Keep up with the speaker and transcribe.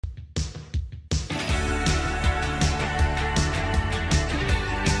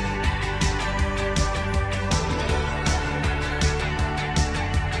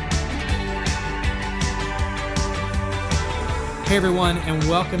Hey everyone, and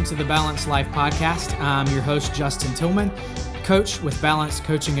welcome to the Balanced Life Podcast. I'm your host, Justin Tillman, coach with Balanced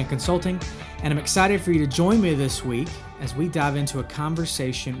Coaching and Consulting, and I'm excited for you to join me this week as we dive into a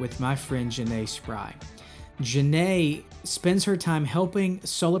conversation with my friend, Jenae Spry. Jenae spends her time helping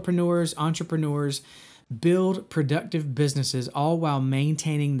solopreneurs, entrepreneurs build productive businesses, all while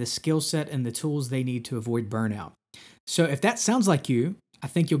maintaining the skill set and the tools they need to avoid burnout. So if that sounds like you, I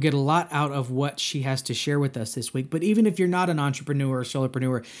think you'll get a lot out of what she has to share with us this week. But even if you're not an entrepreneur or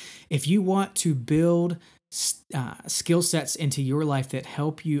solopreneur, if you want to build skill sets into your life that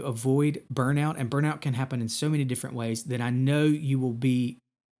help you avoid burnout, and burnout can happen in so many different ways, then I know you will be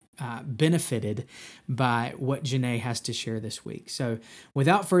benefited by what Jenae has to share this week. So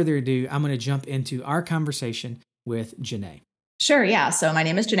without further ado, I'm going to jump into our conversation with Jenae. Sure. Yeah. So my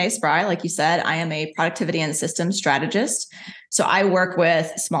name is Jenae Spry. Like you said, I am a productivity and systems strategist. So I work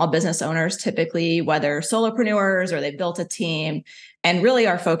with small business owners, typically, whether solopreneurs or they've built a team. And really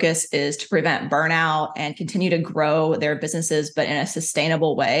our focus is to prevent burnout and continue to grow their businesses, but in a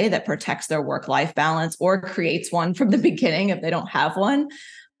sustainable way that protects their work-life balance or creates one from the beginning if they don't have one.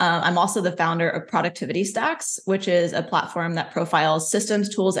 I'm also the founder of Productivity Stacks, which is a platform that profiles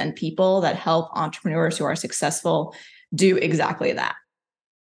systems, tools, and people that help entrepreneurs who are successful do exactly that.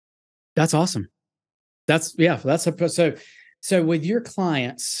 That's awesome. So with your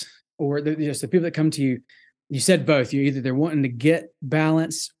clients or the people that come to you, you said both. They're wanting to get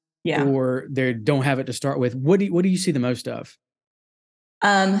balance, or they don't have it to start with. What do you see the most of?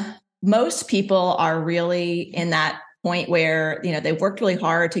 Most people are really in that point where they've worked really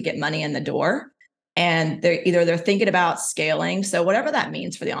hard to get money in the door. And they're thinking about scaling. So whatever that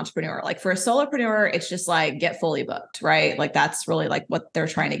means for the entrepreneur, like for a solopreneur, it's just like get fully booked, right? Like that's really like what they're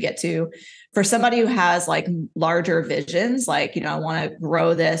trying to get to. For somebody who has like larger visions, like, I want to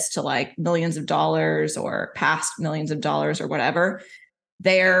grow this to like millions of dollars or past millions of dollars or whatever,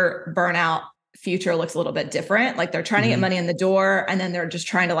 their burnout future looks a little bit different. Like they're trying to get money in the door, and then they're just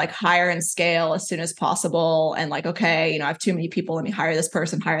trying to like hire and scale as soon as possible. And like, okay, I have too many people. Let me hire this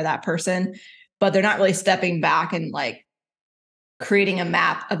person, hire that person. But they're not really stepping back and like creating a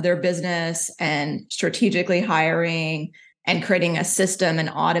map of their business and strategically hiring and creating a system and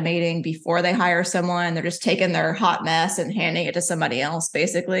automating before they hire someone. They're just taking their hot mess and handing it to somebody else,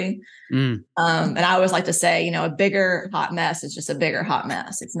 basically. And I always like to say, a bigger hot mess is just a bigger hot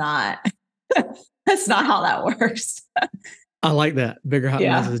mess. It's not, that's not how that works. I like that. Bigger hot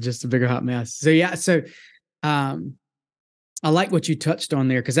mess is just a bigger hot mess. So I like what you touched on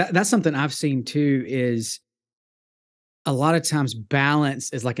there, because that's something I've seen too, is a lot of times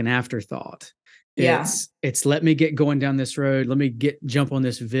balance is like an afterthought. It's let me get going down this road. Let me jump on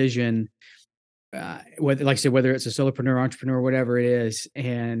this vision. Whether, like I said, whether it's a solopreneur, entrepreneur, whatever it is,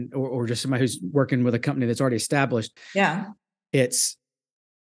 or just somebody who's working with a company that's already established. Yeah. It's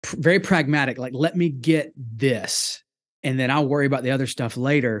very pragmatic. Like, let me get this, and then I'll worry about the other stuff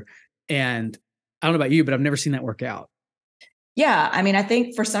later. And I don't know about you, but I've never seen that work out. Yeah. I mean, I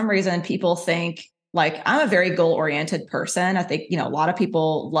think for some reason people think, like, I'm a very goal-oriented person. I think, a lot of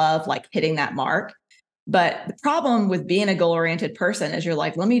people love like hitting that mark. But the problem with being a goal-oriented person is you're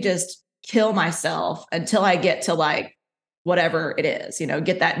like, let me just kill myself until I get to like whatever it is,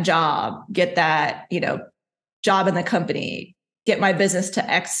 get that job, get that, job in the company, get my business to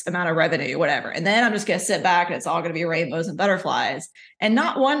X amount of revenue, whatever. And then I'm just going to sit back and it's all going to be rainbows and butterflies. And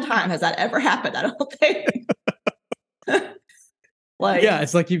not one time has that ever happened, I don't think.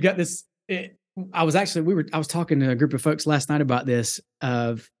 It's like you've got this. I was talking to a group of folks last night about this.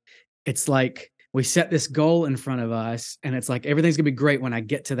 It's like we set this goal in front of us, and it's like everything's gonna be great when I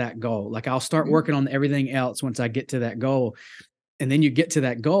get to that goal. Like I'll start working on everything else once I get to that goal, and then you get to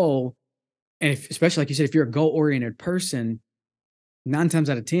that goal, and especially like you said, if you're a goal-oriented person, 9 times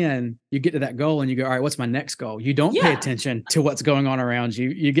out of 10, you get to that goal and you go, all right, what's my next goal? You don't pay attention to what's going on around you.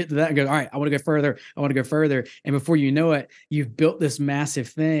 You get to that and go, all right, I want to go further. I want to go further. And before you know it, you've built this massive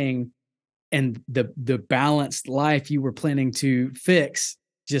thing, and the balanced life you were planning to fix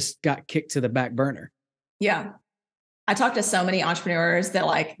just got kicked to the back burner. Yeah. I talk to so many entrepreneurs that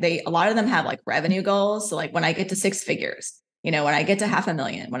like a lot of them have like revenue goals. So like when I get to 6 figures, when I get to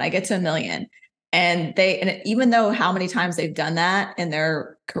 $500,000, when I get to $1 million, and even though how many times they've done that in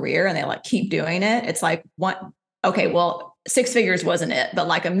their career and they like keep doing it, it's like, okay, well, 6 figures wasn't it, but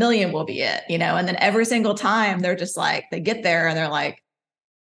like $1 million will be it, and then every single time they're just like, they get there and they're like,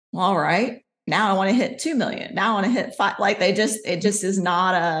 well, all right, now I want to hit 2 million. Now I want to hit 5. Like it just is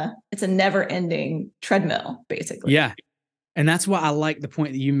not it's a never ending treadmill, basically. Yeah. And that's why I like the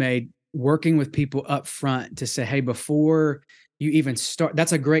point that you made, working with people up front to say, hey, before you even start,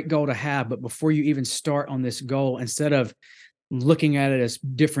 that's a great goal to have. But before you even start on this goal, instead of looking at it as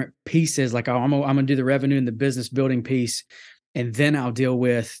different pieces, like, oh, I'm going to do the revenue and the business building piece, and then I'll deal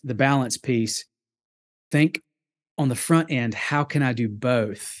with the balance piece. Think on the front end, how can I do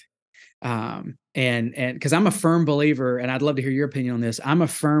both? And because I'm a firm believer, and I'd love to hear your opinion on this. I'm a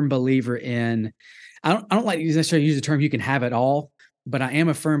firm believer in, I don't like to necessarily use the term you can have it all, but I am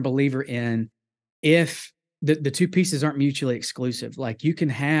a firm believer in, if the two pieces aren't mutually exclusive. Like, you can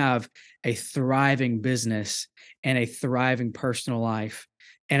have a thriving business and a thriving personal life.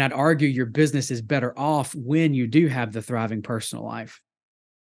 And I'd argue your business is better off when you do have the thriving personal life.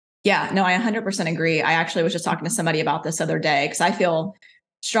 Yeah, no, I 100% agree. I actually was just talking to somebody about this other day, because I feel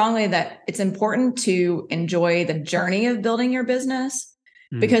strongly that it's important to enjoy the journey of building your business,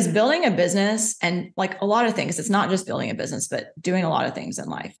 because building a business, and like a lot of things, it's not just building a business, but doing a lot of things in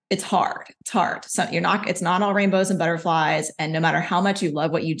life. It's hard. It's hard. So it's not all rainbows and butterflies. And no matter how much you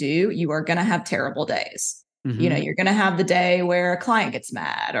love what you do, you are going to have terrible days. Mm-hmm. You're going to have the day where a client gets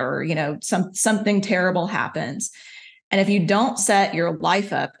mad, or, something terrible happens. And if you don't set your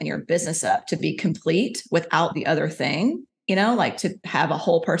life up and your business up to be complete without the other thing, like to have a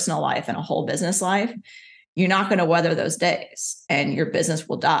whole personal life and a whole business life, you're not going to weather those days, and your business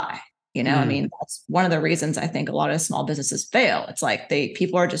will die. I mean, that's one of the reasons I think a lot of small businesses fail. It's like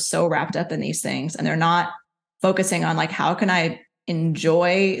people are just so wrapped up in these things, and they're not focusing on, like, how can I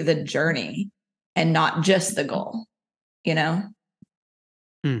enjoy the journey and not just the goal,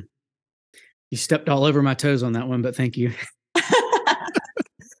 You stepped all over my toes on that one, but thank you.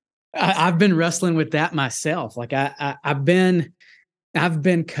 I've been wrestling with that myself. Like, I've been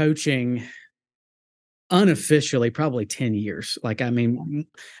coaching unofficially probably 10 years. Like, didn't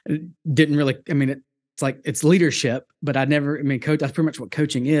really, it's like, it's leadership, but coach, that's pretty much what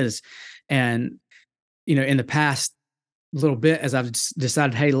coaching is. And, in the past little bit, as I've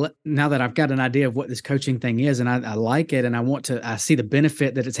decided, hey, now that I've got an idea of what this coaching thing is, and I like it, and I see the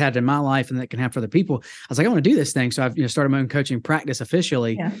benefit that it's had in my life and that it can have for other people, I was like, I want to do this thing. So I've, started my own coaching practice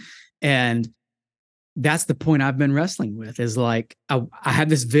officially. Yeah. And that's the point I've been wrestling with, is like, I have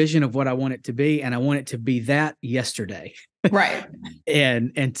this vision of what I want it to be, and I want it to be that yesterday. Right.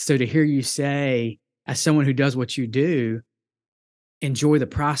 And so to hear you say, as someone who does what you do, enjoy the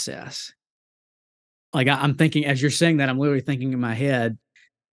process. Like, I'm thinking, as you're saying that, I'm literally thinking in my head,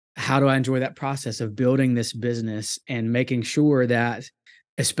 how do I enjoy that process of building this business and making sure that,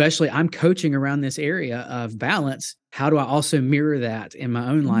 especially, I'm coaching around this area of balance. How do I also mirror that in my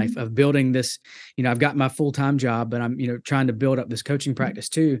own life of building this? I've got my full-time job, but I'm, trying to build up this coaching practice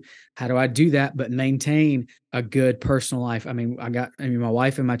too. How do I do that, but maintain a good personal life? My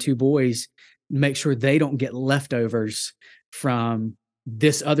wife and my two boys, make sure they don't get leftovers from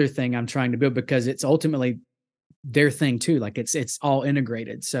this other thing I'm trying to build, because it's ultimately their thing too. Like, it's all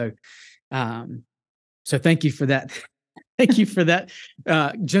integrated. So thank you for that. Thank you for that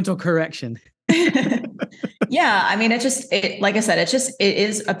gentle correction. Yeah. I mean, like I said, it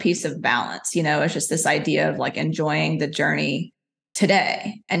is a piece of balance. It's just this idea of, like, enjoying the journey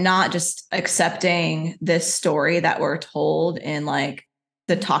today, and not just accepting this story that we're told in, like,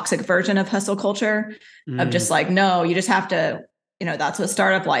 the toxic version of hustle culture of just like, no, you just have to, that's what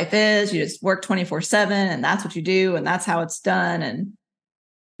startup life is. You just work 24/7, and that's what you do, and that's how it's done. And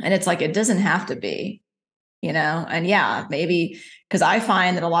it's like, it doesn't have to be, and yeah, maybe, because I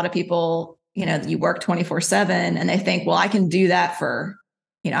find that a lot of people, you work 24/7, and they think, well, I can do that for,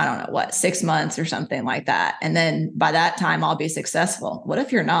 I don't know what, 6 months or something like that. And then by that time I'll be successful. What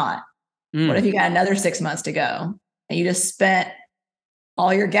if you're not? What if you got another 6 months to go, and you just spent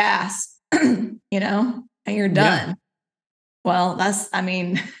all your gas, and you're done? Yeah. Well,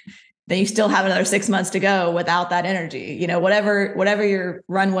 then you still have another 6 months to go without that energy. Whatever your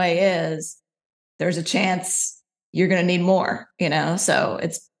runway is, there's a chance you're going to need more, so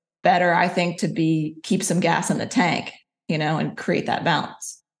it's better, I think, to keep some gas in the tank, and create that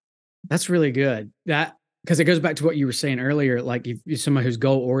balance. That's really good. Because it goes back to what you were saying earlier. Like, if you're somebody who's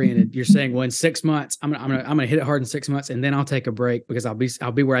goal oriented, you're saying, well, in 6 months, I'm gonna hit it hard in 6 months, and then I'll take a break, because I'll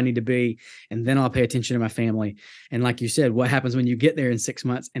be where I need to be, and then I'll pay attention to my family. And like you said, what happens when you get there in 6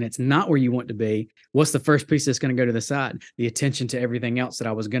 months and it's not where you want to be? What's the first piece that's going to go to the side? The attention to everything else that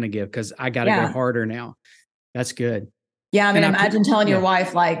I was going to give, because I got to go harder now. That's good. Yeah, imagine telling your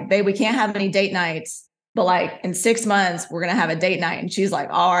wife, like, babe, we can't have any date nights, but, like, in 6 months we're gonna have a date night, and she's like,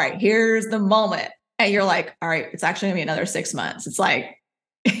 all right, here's the moment. And you're like, all right, it's actually gonna be another 6 months. It's like,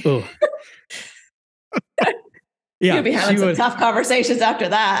 oh, yeah, you'll be having some tough conversations after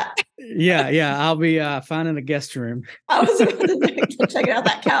that. Yeah. I'll be finding a guest room. I was about to check out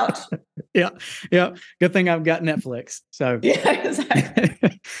that couch. Yeah. Good thing I've got Netflix. So yeah,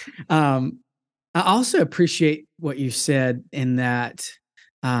 exactly. I also appreciate what you said in that,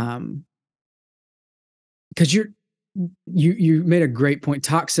 because you made a great point.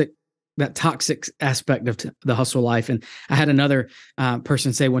 That toxic aspect of the hustle life, and I had another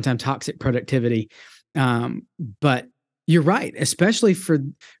person say one time toxic productivity. But you're right, especially for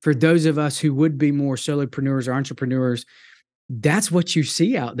those of us who would be more solopreneurs or entrepreneurs. That's what you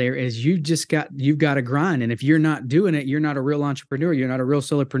see out there is you've got to grind. And if you're not doing it, you're not a real entrepreneur. You're not a real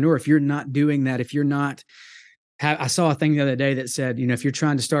solopreneur. If you're not doing that, if you're not, I saw a thing the other day that said, if you're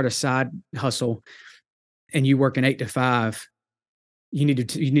trying to start a side hustle and you work an 8 to 5, you need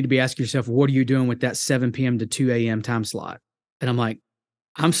to be asking yourself, what are you doing with that 7 p.m. to 2 a.m. time slot? And I'm like,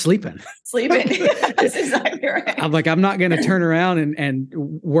 I'm sleeping. That's exactly right. I'm like, I'm not going to turn around and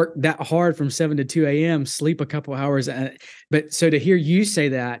work that hard from 7 to 2 a.m., sleep a couple hours. But so to hear you say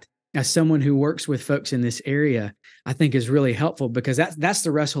that as someone who works with folks in this area, I think is really helpful, because that's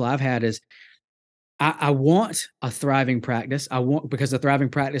the wrestle I've had is I want a thriving practice. Because a thriving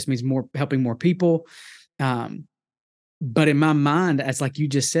practice means helping more people. But in my mind, as like you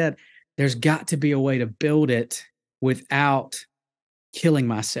just said, there's got to be a way to build it without killing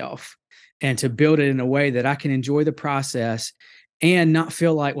myself, and to build it in a way that I can enjoy the process and not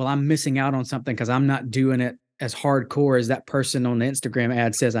feel like, well, I'm missing out on something because I'm not doing it as hardcore as that person on the Instagram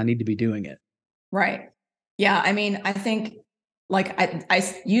ad says I need to be doing it. Right. Yeah. I mean, I think like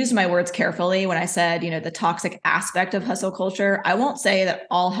I used my words carefully when I said, the toxic aspect of hustle culture. I won't say that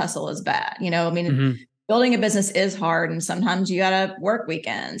all hustle is bad. Building a business is hard, and sometimes you got to work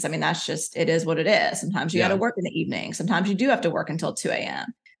weekends. I mean, it is what it is. Sometimes you got to work in the evening. Sometimes you do have to work until 2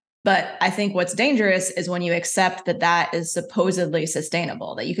 a.m. But I think what's dangerous is when you accept that is supposedly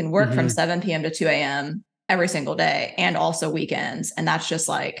sustainable, that you can work from 7 p.m. to 2 a.m. every single day and also weekends. And that's just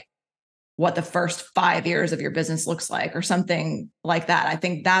like what the first 5 years of your business looks like or something like that. I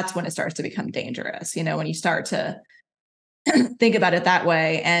think that's when it starts to become dangerous, when you start to think about it that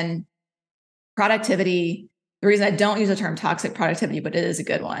way. And productivity, the reason I don't use the term toxic productivity, but it is a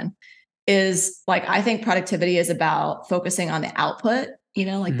good one, is like, I think productivity is about focusing on the output,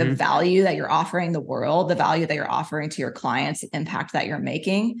 the value that you're offering the world, the value that you're offering to your clients, the impact that you're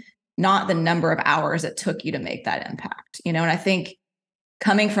making, not the number of hours it took you to make that impact, and I think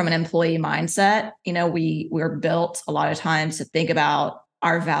coming from an employee mindset, we're built a lot of times to think about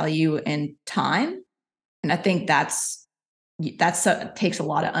our value in time. And I think that's takes a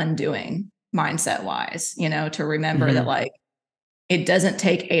lot of undoing mindset wise, to remember that like, it doesn't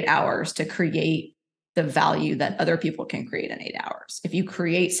take 8 hours to create the value that other people can create in 8 hours. If you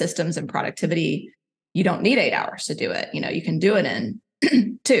create systems and productivity, you don't need 8 hours to do it. You can do it in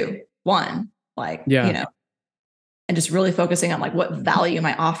 2, 1, and just really focusing on like, what value am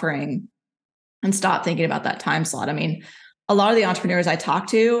I offering, and stop thinking about that time slot. I mean, a lot of the entrepreneurs I talk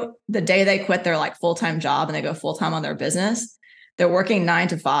to, the day they quit their like full-time job and they go full-time on their business, they're working 9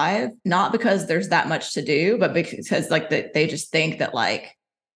 to 5, not because there's that much to do, but because like they just think that like,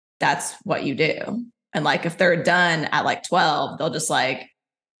 that's what you do. And like, if they're done at like 12, they'll just like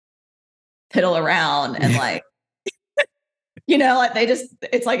piddle around and like, like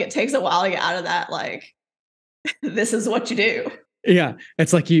it's like, it takes a while to get out of that. Like, this is what you do. Yeah.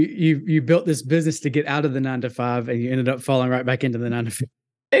 It's like you built this business to get out of the 9 to 5 and you ended up falling right back into the 9 to 5.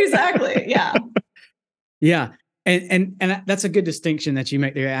 Exactly. Yeah. Yeah. And that's a good distinction that you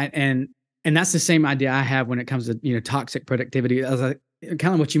make there. And that's the same idea I have when it comes to, toxic productivity. As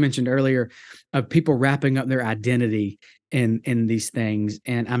kind of what you mentioned earlier of people wrapping up their identity in these things.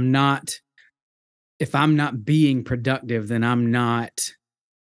 And if I'm not being productive, then I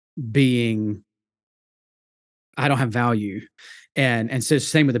don't have value. And so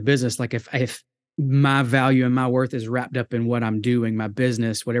same with the business. Like if my value and my worth is wrapped up in what I'm doing, my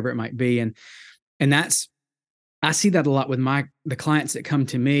business, whatever it might be. And I see that a lot with the clients that come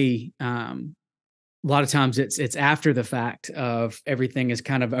to me. A lot of times it's after the fact of everything has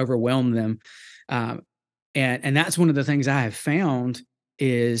kind of overwhelmed them. And that's one of the things I have found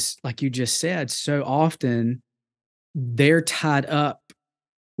is, like you just said, so often they're tied up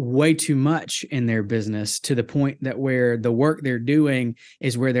way too much in their business to the point that where the work they're doing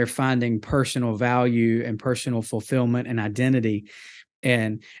is where they're finding personal value and personal fulfillment and identity.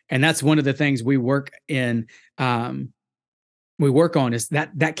 And that's one of the things we work on is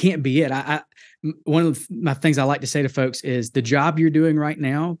that can't be it. One of my things I like to say to folks is the job you're doing right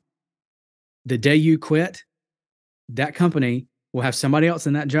now, the day you quit, that company will have somebody else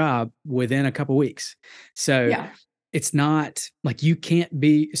in that job within a couple of weeks. So it's not like you can't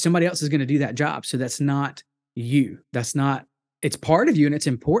be, somebody else is going to do that job. So that's not you. It's part of you and it's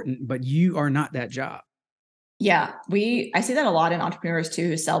important, but you are not that job. Yeah. I see that a lot in entrepreneurs too,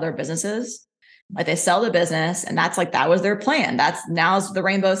 who sell their businesses. Like they sell the business and that's like, that was their plan. Now's the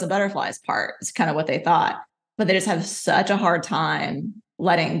rainbows and butterflies part. It's kind of what they thought, but they just have such a hard time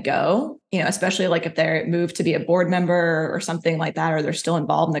letting go, especially like if they're moved to be a board member or something like that, or they're still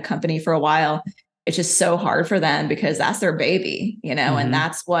involved in the company for a while. It's just so hard for them because that's their baby, and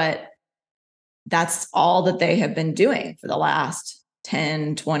that's all that they have been doing for the last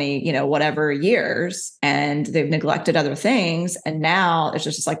 10, 20, whatever years. And they've neglected other things. And now it's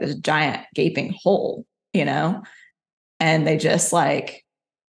just like this giant gaping hole, and they just like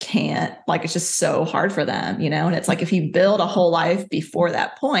can't, like, it's just so hard for them, and it's like, if you build a whole life before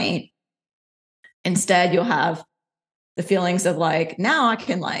that point, instead you'll have the feelings of like, now I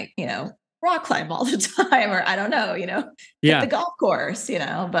can like, rock climb all the time, or I don't know, hit the golf course,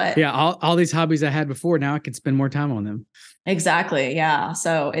 but all these hobbies I had before, now I can spend more time on them. Exactly. Yeah.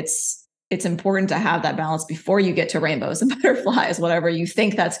 So it's important to have that balance before you get to rainbows and butterflies, whatever you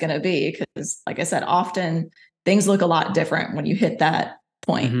think that's going to be. Because like I said, often things look a lot different when you hit that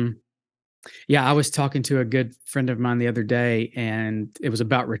point. Mm-hmm. Yeah. I was talking to a good friend of mine the other day, and it was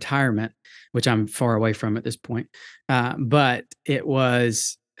about retirement, which I'm far away from at this point. But it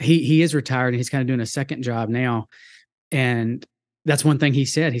was, he is retired and he's kind of doing a second job now. And that's one thing he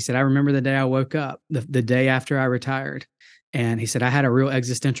said. He said, I remember the day I woke up, the day after I retired. And he said, I had a real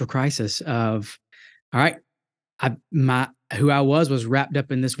existential crisis of, all right, who I was wrapped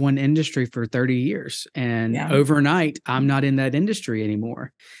up in this one industry for 30 years. And overnight, I'm not in that industry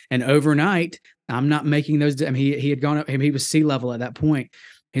anymore. And overnight, I'm not making those. I mean, he had gone up, he was C-level at that point.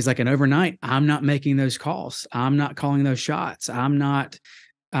 He's like, and overnight, I'm not making those calls. I'm not calling those shots. I'm not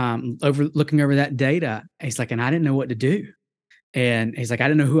looking over that data. He's like, and I didn't know what to do. And he's like, I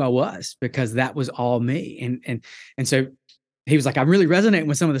didn't know who I was because that was all me. And so he was like, I'm really resonating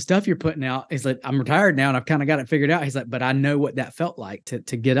with some of the stuff you're putting out. He's like, I'm retired now and I've kind of got it figured out. He's like, but I know what that felt like to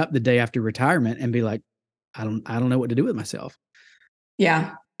get up the day after retirement and be like, I don't know what to do with myself.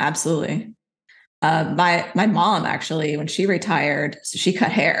 Yeah, absolutely. My mom actually, when she retired, so she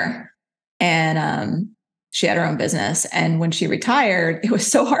cut hair and she had her own business. And when she retired, it was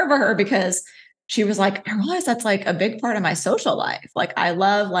so hard for her because she was like, I realize that's like a big part of my social life. Like I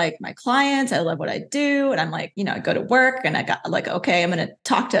love like my clients. I love what I do. And I'm like, I go to work and I got like, okay, I'm going to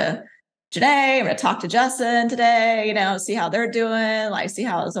talk to Jenae. I'm going to talk to Justin today, see how they're doing, like see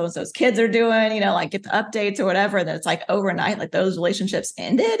how so-and-so's kids are doing, like get the updates or whatever. And then it's like overnight, like those relationships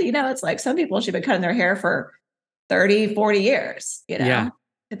ended, it's like some people, she'd been cutting their hair for 30, 40 years,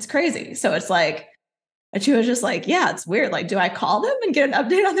 It's crazy. So it's like, and she was just like, yeah, it's weird. Like, do I call them and get an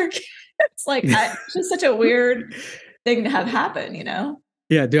update on their kids? Like, it's just such a weird thing to have happen,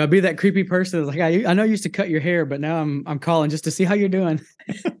 Yeah. Do I be that creepy person that's like, I know you used to cut your hair, but now I'm calling just to see how you're doing.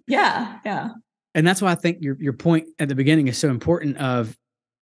 Yeah. Yeah. And that's why I think your point at the beginning is so important of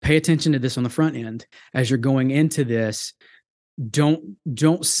pay attention to this on the front end as you're going into this.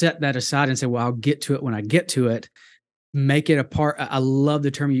 Don't set that aside and say, well, I'll get to it when I get to it. Make it a part. I love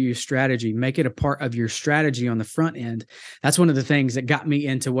the term you use, strategy. Make it a part of your strategy on the front end. That's one of the things that got me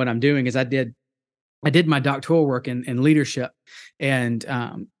into what I'm doing is I did my doctoral work in leadership. And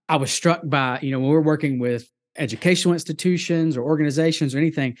I was struck by, when we're working with educational institutions or organizations or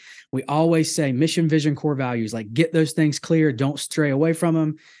anything, we always say mission, vision, core values, like get those things clear. Don't stray away from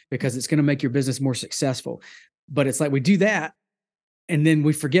them because it's going to make your business more successful. But it's like we do that, and then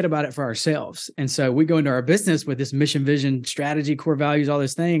we forget about it for ourselves. And so we go into our business with this mission, vision, strategy, core values, all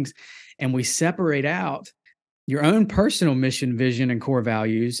those things. And we separate out your own personal mission, vision, and core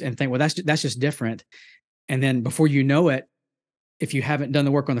values and think, well, that's just different. And then before you know it, if you haven't done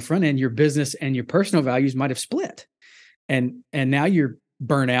the work on the front end, your business and your personal values might have split. And now you're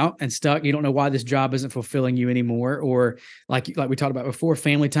burnt out and stuck. You don't know why this job isn't fulfilling you anymore. Or like we talked about before,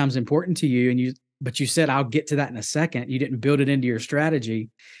 family time is important to you. But you said, I'll get to that in a second. You didn't build it into your strategy.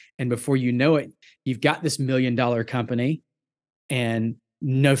 And before you know it, you've got this $1 million company and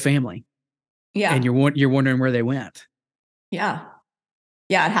no family. Yeah. And you're wondering where they went. Yeah.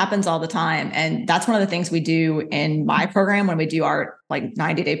 Yeah. It happens all the time. And that's one of the things we do in my program when we do our like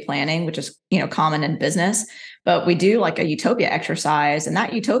 90-day planning, which is, common in business, but we do like a utopia exercise. And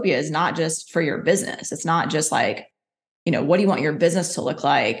that utopia is not just for your business. It's not just like, what do you want your business to look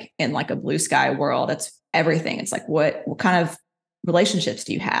like in like a blue sky world? It's everything. It's like, what kind of relationships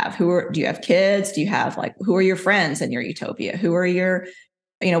do you have? Do you have kids? Do you have like, who are your friends in your utopia? Who are your,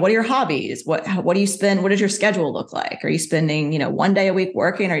 what are your hobbies? What do you spend? What does your schedule look like? Are you spending, 1 day a week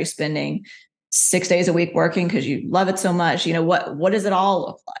working? Are you spending 6 days a week working because you love it so much? What does it all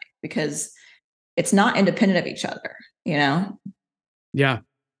look like? Because it's not independent of each other, Yeah.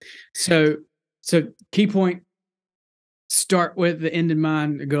 So key point, start with the end in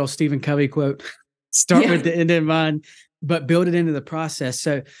mind, a good old Stephen Covey quote. start with the end in mind, but build it into the process.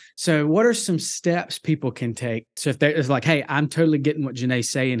 So what are some steps people can take? So if it's like, hey, I'm totally getting what Jenae's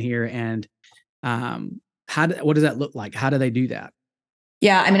saying here, and what does that look like? How do they do that?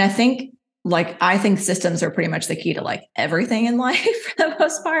 Yeah, I mean, I think systems are pretty much the key to like everything in life for the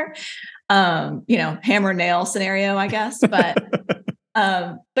most part. Hammer nail scenario, I guess. But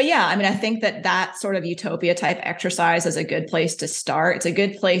yeah, I mean, I think that sort of utopia type exercise is a good place to start. It's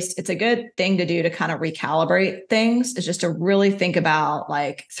a good thing to do to kind of recalibrate things, is just to really think about,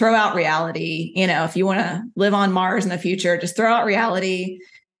 like, throw out reality. If you want to live on Mars in the future, just throw out reality.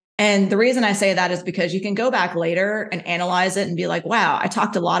 And the reason I say that is because you can go back later and analyze it and be like, wow, I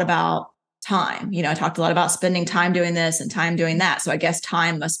talked a lot about time. I talked a lot about spending time doing this and time doing that. So I guess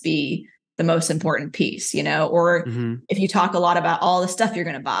time must be the most important piece, or if you talk a lot about all the stuff you're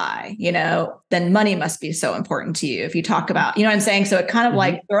going to buy, then money must be so important to you. If you talk about, what I'm saying? So it kind of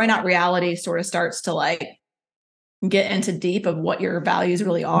like throwing out reality sort of starts to like get into deep of what your values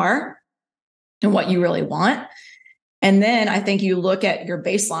really are and what you really want. And then I think you look at your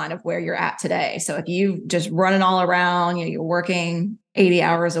baseline of where you're at today. So if you just running all around, you're working 80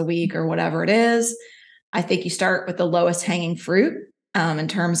 hours a week or whatever it is, I think you start with the lowest hanging fruit in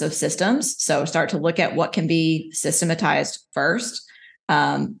terms of systems. So start to look at what can be systematized first.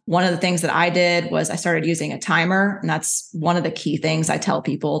 One of the things that I did was I started using a timer, and that's one of the key things I tell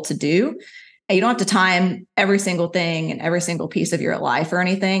people to do. And you don't have to time every single thing and every single piece of your life or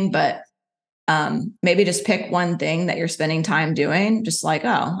anything, but maybe just pick one thing that you're spending time doing. Just like,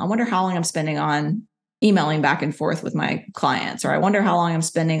 oh, I wonder how long I'm spending on emailing back and forth with my clients, or I wonder how long I'm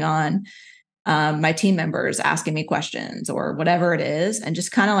spending on my team members asking me questions, or whatever it is. And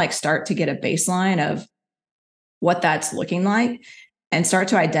just kind of like start to get a baseline of what that's looking like, and start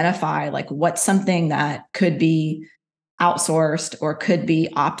to identify like what's something that could be outsourced or could be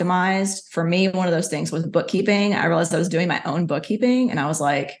optimized. For me, one of those things was bookkeeping. I realized I was doing my own bookkeeping, and I was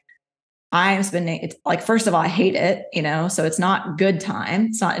like, I'm spending, it's like, first of all, I hate it, so it's not good time.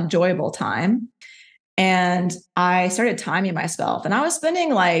 It's not enjoyable time. And I started timing myself, and I was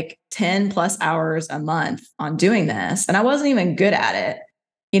spending like 10 plus hours a month on doing this. And I wasn't even good at it.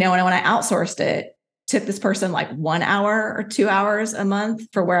 And when I outsourced it, took this person like 1 hour or 2 hours a month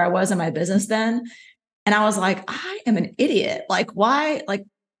for where I was in my business then. And I was like, I am an idiot. Like, why? Like,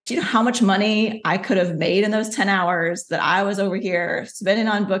 do you know how much money I could have made in those 10 hours that I was over here spending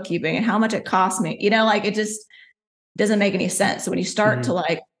on bookkeeping, and how much it cost me? Like, it just doesn't make any sense. So when you start to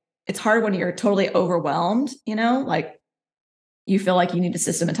like, it's hard when you're totally overwhelmed, like you feel like you need to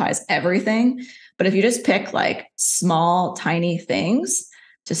systematize everything. But if you just pick like small, tiny things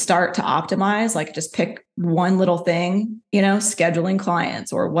to start to optimize, like just pick one little thing, scheduling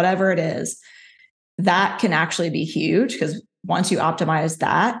clients or whatever it is, that can actually be huge, because once you optimize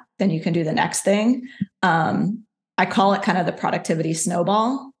that, then you can do the next thing. I call it kind of the productivity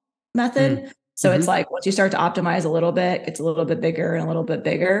snowball method. So it's like, once you start to optimize a little bit, it's a little bit bigger and a little bit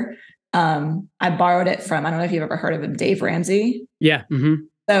bigger. I borrowed it from, I don't know if you've ever heard of him, Dave Ramsey. Yeah.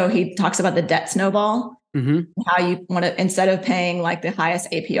 So he talks about the debt snowball, how you want to, instead of paying like the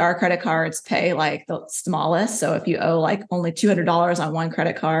highest APR credit cards, pay like the smallest. So if you owe like only $200 on one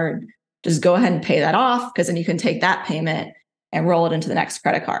credit card, just go ahead and pay that off, because then you can take that payment and roll it into the next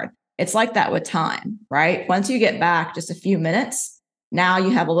credit card. It's like that with time, right? Once you get back just a few minutes, now you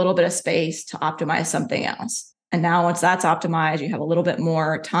have a little bit of space to optimize something else. And now once that's optimized, you have a little bit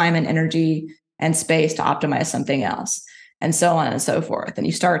more time and energy and space to optimize something else, and so on and so forth. And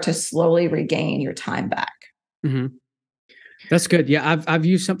you start to slowly regain your time back. That's good. Yeah. I've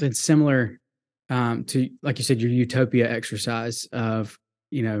used something similar to, like you said, your utopia exercise of,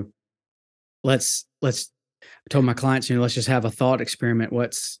 I told my clients, let's just have a thought experiment.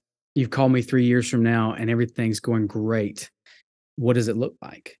 You've called me 3 years from now and everything's going great. What does it look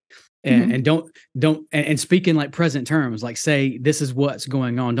like? And don't, and speak in like present terms, like say, this is what's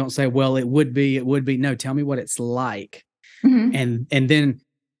going on. Don't say, well, it would be. No, tell me what it's like. And then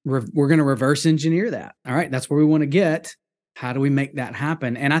we're going to reverse engineer that. All right. That's where we want to get. How do we make that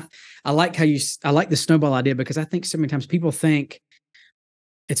happen? And I like I like the snowball idea, because I think so many times people think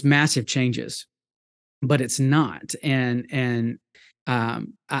it's massive changes, but it's not. And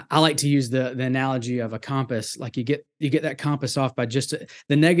I like to use the analogy of a compass. Like you get that compass off by just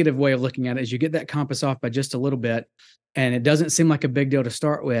the negative way of looking at it is you get that compass off by just a little bit, and it doesn't seem like a big deal to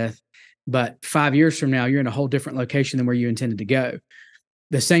start with, but 5 years from now, you're in a whole different location than where you intended to go.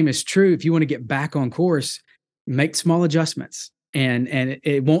 The same is true if you want to get back on course. Make small adjustments, and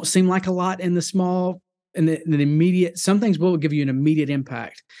it won't seem like a lot in the immediate. Some things will give you an immediate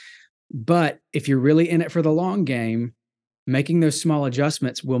impact, but if you're really in it for the long game, making those small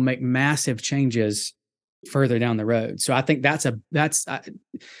adjustments will make massive changes further down the road. So I think I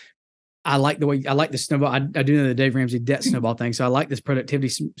like the snowball. I do know the Dave Ramsey debt snowball thing. So I like this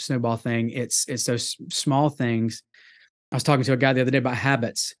productivity snowball thing. It's those small things. I was talking to a guy the other day about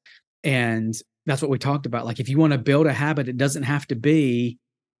habits, and that's what we talked about. Like, if you want to build a habit, it doesn't have to be,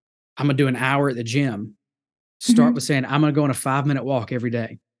 I'm going to do an hour at the gym. Start with saying, I'm going to go on a 5-minute walk every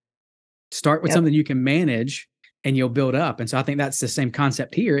day. Start with something you can manage, and you'll build up. And so I think that's the same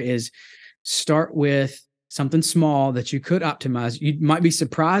concept here, is start with something small that you could optimize. You might be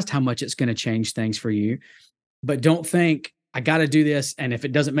surprised how much it's going to change things for you, but don't think, I got to do this, and if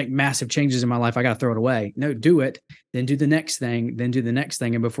it doesn't make massive changes in my life, I got to throw it away. No, do it, then do the next thing, then do the next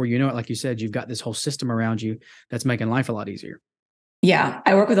thing. And before you know it, like you said, you've got this whole system around you that's making life a lot easier. Yeah.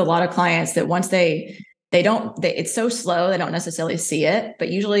 I work with a lot of clients that once it's so slow, they don't necessarily see it. But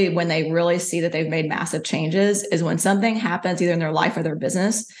usually when they really see that they've made massive changes is when something happens either in their life or their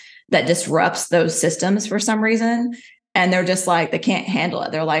business that disrupts those systems for some reason. And they're just like, they can't handle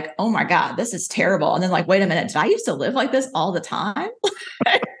it. They're like, oh my God, this is terrible. And then like, wait a minute, did I used to live like this all the time?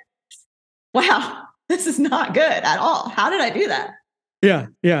 Wow, this is not good at all. How did I do that? Yeah.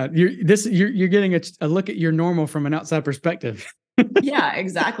 Yeah. You're getting a look at your normal from an outside perspective. Yeah,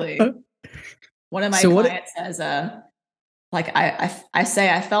 exactly. One of my clients says, like I say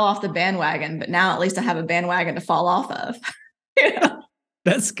I fell off the bandwagon, but now at least I have a bandwagon to fall off of.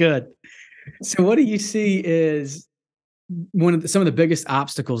 That's good. So what do you see is some of the biggest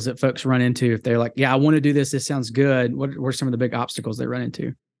obstacles that folks run into if they're like, yeah, I want to do this. This sounds good. What are some of the big obstacles they run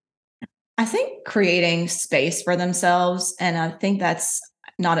into? I think creating space for themselves. And I think that's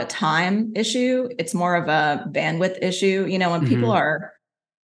not a time issue. It's more of a bandwidth issue. When people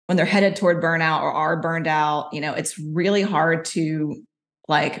when they're headed toward burnout or are burned out, it's really hard to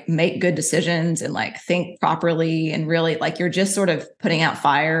like make good decisions and like think properly. And really like, you're just sort of putting out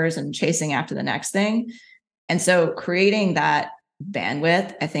fires and chasing after the next thing. And so creating that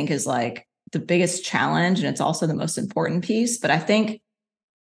bandwidth, I think, is like the biggest challenge. And it's also the most important piece. But I think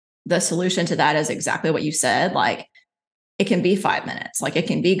the solution to that is exactly what you said. Like, it can be 5 minutes. Like, it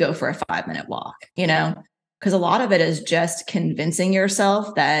can be go for a 5-minute walk, because a lot of it is just convincing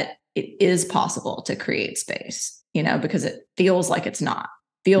yourself that it is possible to create space, because it feels like it's not.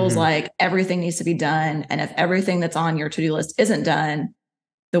 Feels like everything needs to be done. And if everything that's on your to-do list isn't done,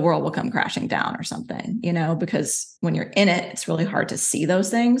 the world will come crashing down or something, because when you're in it, it's really hard to see those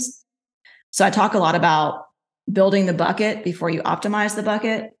things. So I talk a lot about building the bucket before you optimize the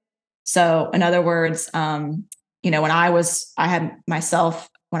bucket. So in other words, when I was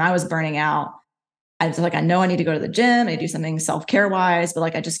burning out, I was like, I know I need to go to the gym and do something self-care wise, but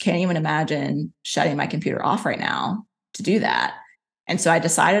like, I just can't even imagine shutting my computer off right now to do that. And so I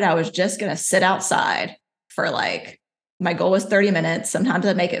decided I was just going to sit outside for like, my goal was 30 minutes. Sometimes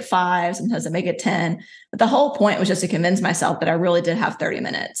I make it 5, sometimes I make it 10. But the whole point was just to convince myself that I really did have 30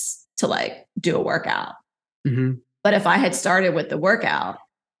 minutes to like do a workout. But if I had started with the workout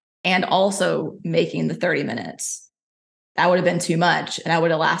and also making the 30 minutes, that would have been too much. And I would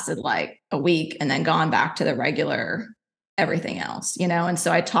have lasted like a week and then gone back to the regular everything else, And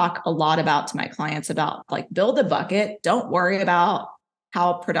so I talk a lot to my clients about like, build the bucket. Don't worry about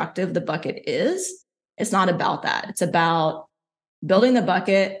how productive the bucket is. It's not about that. It's about building the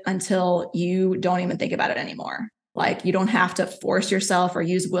bucket until you don't even think about it anymore. Like, you don't have to force yourself or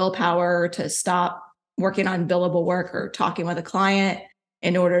use willpower to stop working on billable work or talking with a client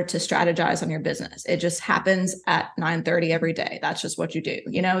in order to strategize on your business. It just happens at 9:30 every day. That's just what you do,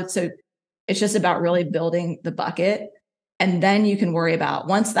 So it's just about really building the bucket. And then you can worry about,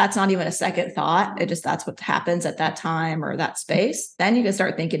 once that's not even a second thought, that's what happens at that time or that space. Then you can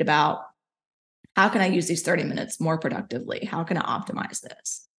start thinking about, how can I use these 30 minutes more productively? How can I optimize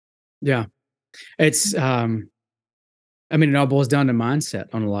this? Yeah. It's, it all boils down to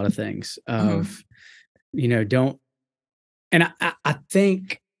mindset on a lot of things of, don't, and I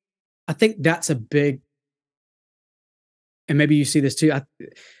think that's a big, and maybe you see this too.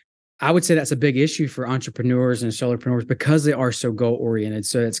 I would say that's a big issue for entrepreneurs and solopreneurs because they are so goal oriented.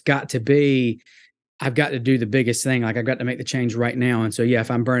 So it's got to be, I've got to do the biggest thing. Like, I've got to make the change right now. And so, yeah, if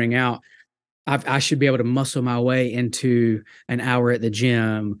I'm burning out, I should be able to muscle my way into an hour at the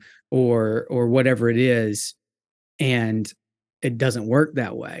gym or whatever it is. And it doesn't work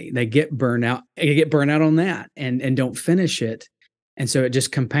that way. They get burnt out. They get burnt out on that and don't finish it. And so it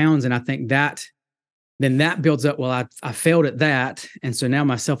just compounds. And I think that builds up. Well, I failed at that. And so now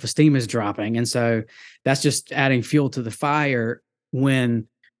my self-esteem is dropping. And so that's just adding fuel to the fire. When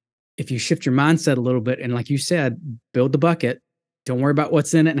if you shift your mindset a little bit, and like you said, build the bucket. Don't worry about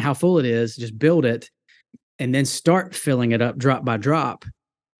what's in it and how full it is. Just build it. and then start filling it up drop by drop,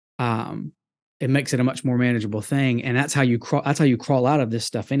 it makes it a much more manageable thing. And that's how you crawl out of this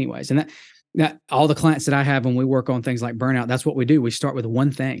stuff anyways. And that all the clients that I have, when we work on things like burnout, that's what we do. We start with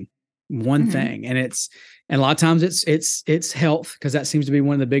one thing. And a lot of times it's health, because that seems to be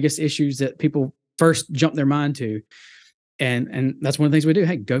one of the biggest issues that people first jump their mind to. And that's one of the things we do.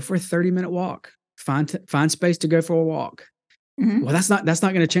 Hey, go for a 30-minute walk, find space to go for a walk. Mm-hmm. Well, that's not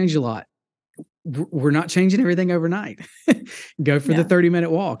going to change a lot. We're not changing everything overnight. Go for the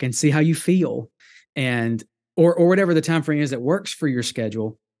 30-minute walk and see how you feel, or whatever the time frame is that works for your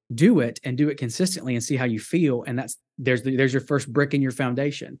schedule. Do it consistently and see how you feel. And there's your first brick in your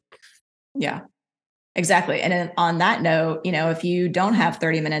foundation. Yeah, exactly. And then on that note, if you don't have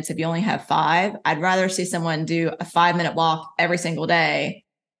 30 minutes, if you only have 5, I'd rather see someone do a 5-minute walk every single day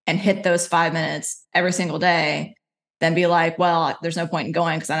and hit those 5 minutes every single day than be like, well, there's no point in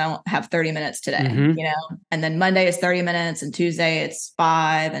going because I don't have 30 minutes today, and then Monday is 30 minutes and Tuesday it's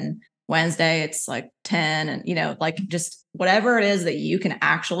 5 and Wednesday it's like 10 and, like just whatever it is that you can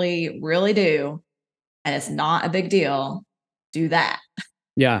actually really do. And it's not a big deal. Do that.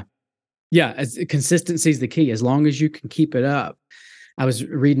 Yeah. Yeah. Consistency is the key. As long as you can keep it up. I was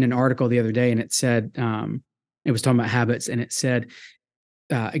reading an article the other day and it said, it was talking about habits, and it said,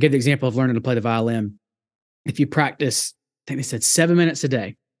 I gave the example of learning to play the violin. If you practice, I think they said 7 minutes a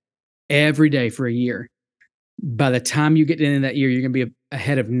day, every day for a year, by the time you get into that year, you're going to be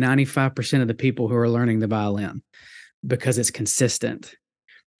ahead of 95% of the people who are learning the violin, because it's consistent.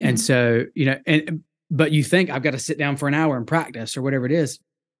 Mm-hmm. And so, but you think I've got to sit down for an hour and practice or whatever it is.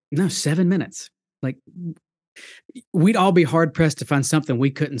 No, 7 minutes. Like, we'd all be hard pressed to find something we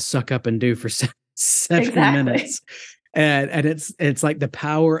couldn't suck up and do for 7 minutes. And it's like the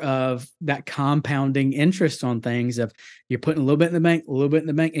power of that compounding interest on things, of you're putting a little bit in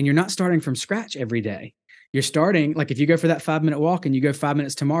the bank, and you're not starting from scratch every day. You're starting, like if you go for that 5-minute walk and you go 5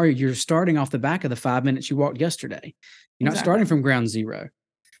 minutes tomorrow, you're starting off the back of the 5 minutes you walked yesterday. You're not starting from ground zero.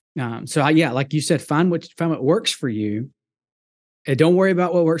 So like you said, find what works for you. And don't worry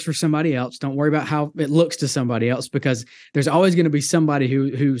about what works for somebody else. Don't worry about how it looks to somebody else, because there's always going to be somebody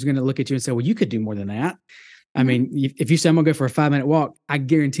who's going to look at you and say, well, you could do more than that. I mean, if you say I'm gonna go for a 5-minute walk, I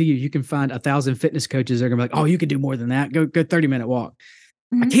guarantee you can find 1,000 fitness coaches that are gonna be like, oh, you could do more than that. Go 30-minute walk.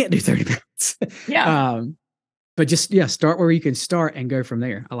 I can't do 30 minutes. Yeah. But just, start where you can start and go from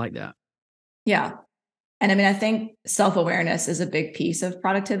there. I like that. Yeah. And I mean, I think self-awareness is a big piece of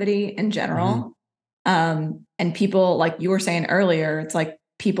productivity in general. And people, like you were saying earlier, it's like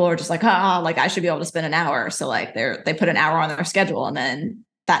people are just like, like I should be able to spend an hour. So like they put an hour on their schedule, and then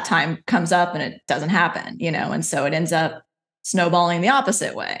that time comes up and it doesn't happen, and so it ends up snowballing the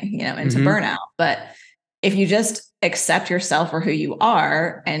opposite way, into burnout. But if you just accept yourself for who you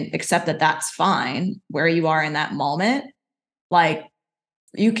are and accept that that's fine where you are in that moment, like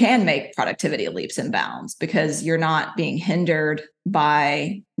you can make productivity leaps and bounds, because you're not being hindered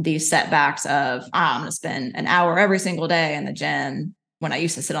by these setbacks of, I'm going to spend an hour every single day in the gym when I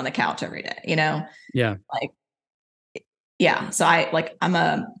used to sit on the couch every day, Yeah. Like, yeah. So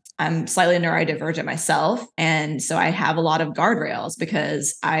I'm slightly neurodivergent myself. And so I have a lot of guardrails,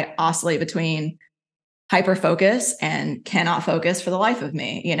 because I oscillate between hyper focus and cannot focus for the life of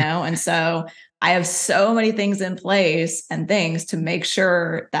me, and so I have so many things in place and things to make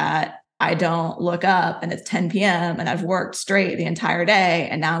sure that I don't look up and it's 10 p.m. and I've worked straight the entire day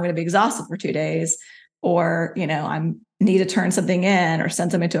and now I'm going to be exhausted for 2 days, or, I need to turn something in or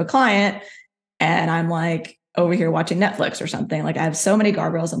send something to a client and I'm like over here watching Netflix or something. Like I have so many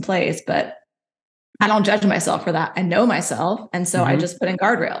guardrails in place, but I don't judge myself for that. I know myself. And so I just put in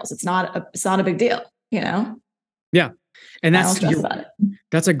guardrails. It's not a big deal, Yeah. And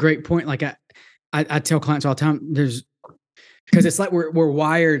that's a great point. Like I tell clients all the time, because it's like we're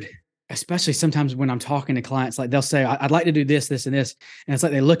wired, especially sometimes when I'm talking to clients, like they'll say, I'd like to do this, this, and this. And it's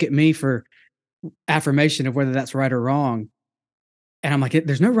like, they look at me for affirmation of whether that's right or wrong. And I'm like,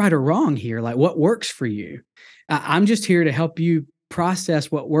 there's no right or wrong here. Like, what works for you? I'm just here to help you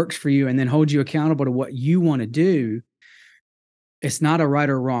process what works for you and then hold you accountable to what you want to do. It's not a right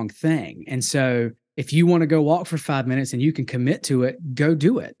or wrong thing. And so if you want to go walk for 5 minutes and you can commit to it, go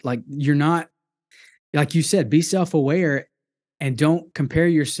do it. Like, you're not, like you said, be self-aware and don't compare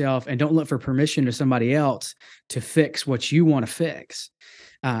yourself and don't look for permission to somebody else to fix what you want to fix,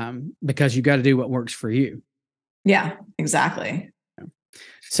 because you got to do what works for you. Yeah, exactly.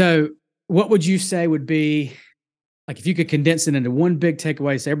 So what would you say would be, like, if you could condense it into one big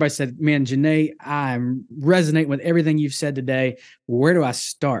takeaway? So everybody said, man, Jenae, I'm resonating with everything you've said today. Where do I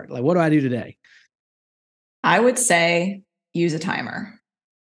start? Like, what do I do today? I would say use a timer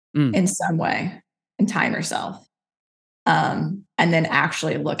in some way. and time yourself. And then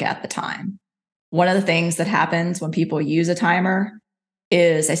actually look at the time. One of the things that happens when people use a timer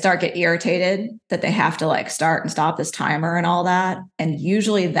is they start get irritated that they have to like start and stop this timer and all that. And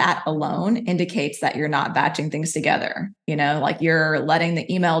usually that alone indicates that you're not batching things together. You know, like you're letting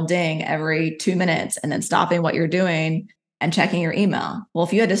the email ding every 2 minutes and then stopping what you're doing and checking your email. Well,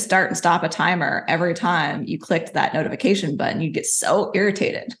 if you had to start and stop a timer every time you clicked that notification button, you'd get so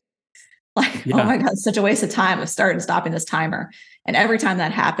irritated. Like, oh my God, it's such a waste of time of starting and stopping this timer. And every time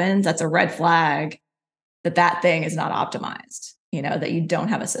that happens, that's a red flag that that thing is not optimized, you know, that you don't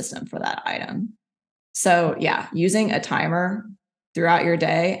have a system for that item. So yeah, using a timer throughout your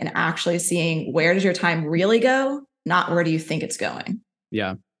day and actually seeing where does your time really go, not where do you think it's going.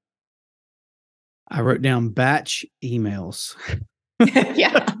 Yeah. I wrote down batch emails.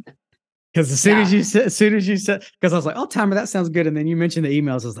 Yeah. Because as soon as you said, because I was like, oh, timer, that sounds good. And then you mentioned the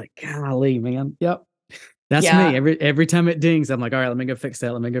emails. I was like, golly, man. Yep. That's me. Every time it dings, I'm like, all right, let me go fix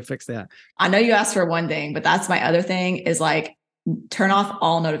that. I know you asked for one thing, but that's my other thing is like, turn off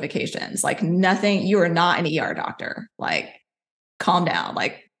all notifications. Like nothing, you are not an ER doctor. Like calm down,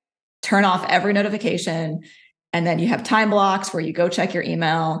 like turn off every notification. And then you have time blocks where you go check your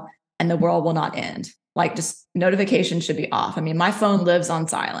email and the world will not end. Like just notifications should be off. I mean, my phone lives on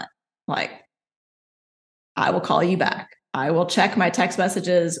silent. Like I will call you back. I will check my text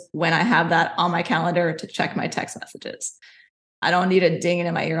messages when I have that on my calendar to check my text messages. I don't need a dinging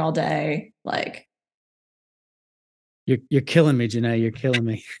in my ear all day. Like you're killing me, Jenae. You're killing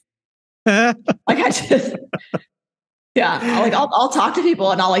me. Like I just, yeah. I'll talk to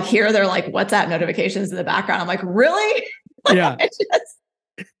people and I'll like hear their like WhatsApp notifications in the background. I'm like, really? Like, yeah.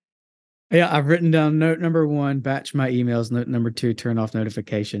 Yeah. I've written down note number 1, batch my emails. Note number 2, turn off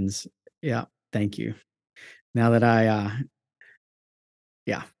notifications. Yeah. Thank you. Now that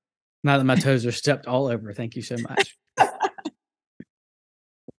now that my toes are stepped all over. Thank you so much.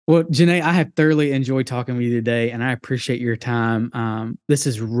 Well, Jenae, I have thoroughly enjoyed talking with you today, and I appreciate your time. This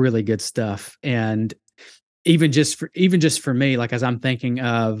is really good stuff. And even just for me, like as I'm thinking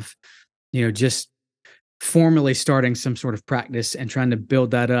of, you know, just formally starting some sort of practice and trying to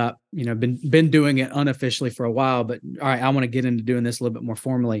build that up, you know, been doing it unofficially for a while, but all right, I want to get into doing this a little bit more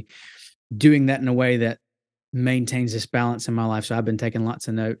formally, doing that in a way that maintains this balance in my life. So I've been taking lots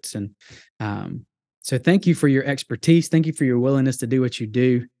of notes, and so thank you for your expertise. Thank you for your willingness to do what you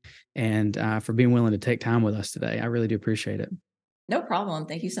do, and for being willing to take time with us today. I really do appreciate it. No problem.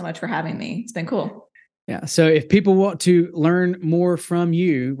 Thank you so much for having me. It's been cool. Yeah. So if people want to learn more from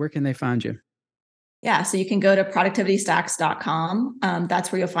you, where can they find you? Yeah. So you can go to productivitystacks.com.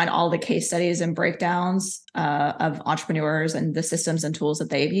 That's where you'll find all the case studies and breakdowns of entrepreneurs and the systems and tools that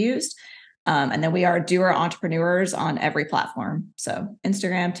they've used. And then we are doer entrepreneurs on every platform. So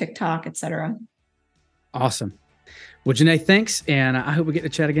Instagram, TikTok, etc. Awesome. Well, Jenae, thanks. And I hope we get to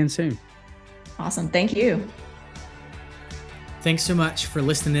chat again soon. Awesome. Thank you. Thanks so much for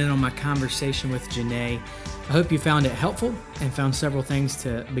listening in on my conversation with Jenae. I hope you found it helpful and found several things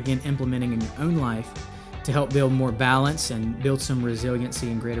to begin implementing in your own life to help build more balance and build some resiliency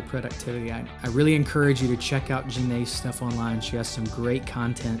and greater productivity. I really encourage you to check out Jenae's stuff online. She has some great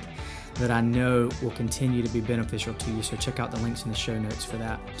content that I know will continue to be beneficial to you. So check out the links in the show notes for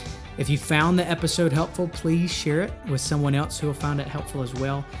that. If you found the episode helpful, please share it with someone else who will find it helpful as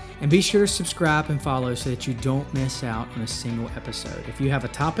well. And be sure to subscribe and follow so that you don't miss out on a single episode. If you have a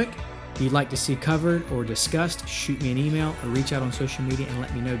topic you'd like to see covered or discussed, shoot me an email or reach out on social media and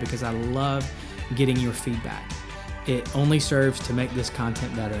let me know, because I love getting your feedback. It only serves to make this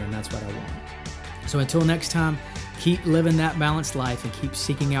content better, and that's what I want. So until next time, keep living that balanced life and keep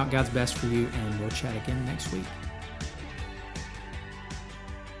seeking out God's best for you, and we'll chat again next week.